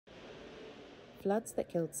Floods that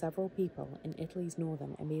killed several people in Italy's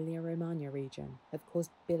northern Emilia-Romagna region have caused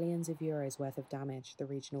billions of euros worth of damage, the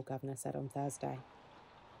regional governor said on Thursday.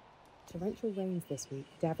 Torrential rains this week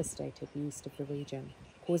devastated the east of the region,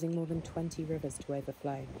 causing more than 20 rivers to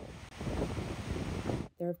overflow.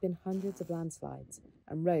 There have been hundreds of landslides,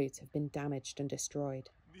 and roads have been damaged and destroyed.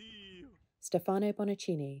 Stefano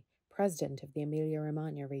Bonaccini, president of the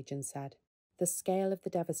Emilia-Romagna region, said, "The scale of the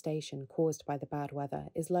devastation caused by the bad weather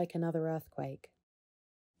is like another earthquake."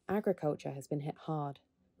 Agriculture has been hit hard,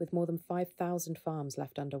 with more than 5,000 farms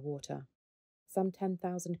left underwater. Some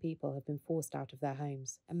 10,000 people have been forced out of their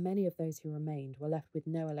homes, and many of those who remained were left with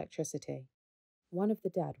no electricity. One of the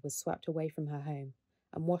dead was swept away from her home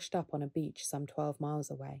and washed up on a beach some 12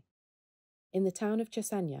 miles away. In the town of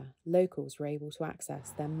Cesena, locals were able to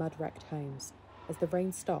access their mud-wrecked homes as the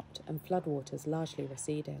rain stopped and floodwaters largely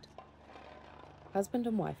receded. Husband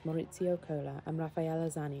and wife Maurizio Cola and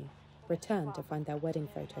Raffaella Zani returned to find their wedding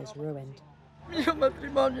photos ruined.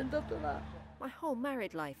 My whole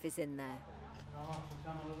married life is in there.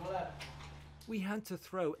 We had to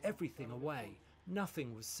throw everything away.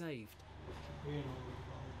 Nothing was saved.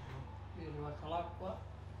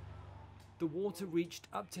 The water reached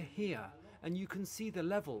up to here, and you can see the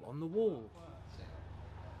level on the wall.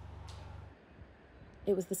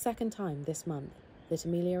 It was the second time this month that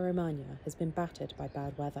Emilia-Romagna has been battered by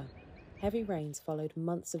bad weather. Heavy rains followed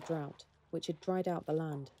months of drought, which had dried out the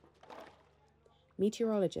land.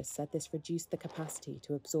 Meteorologists said this reduced the capacity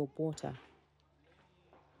to absorb water.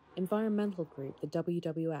 Environmental group the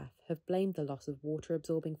WWF have blamed the loss of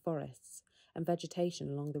water-absorbing forests and vegetation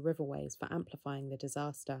along the riverways for amplifying the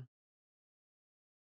disaster.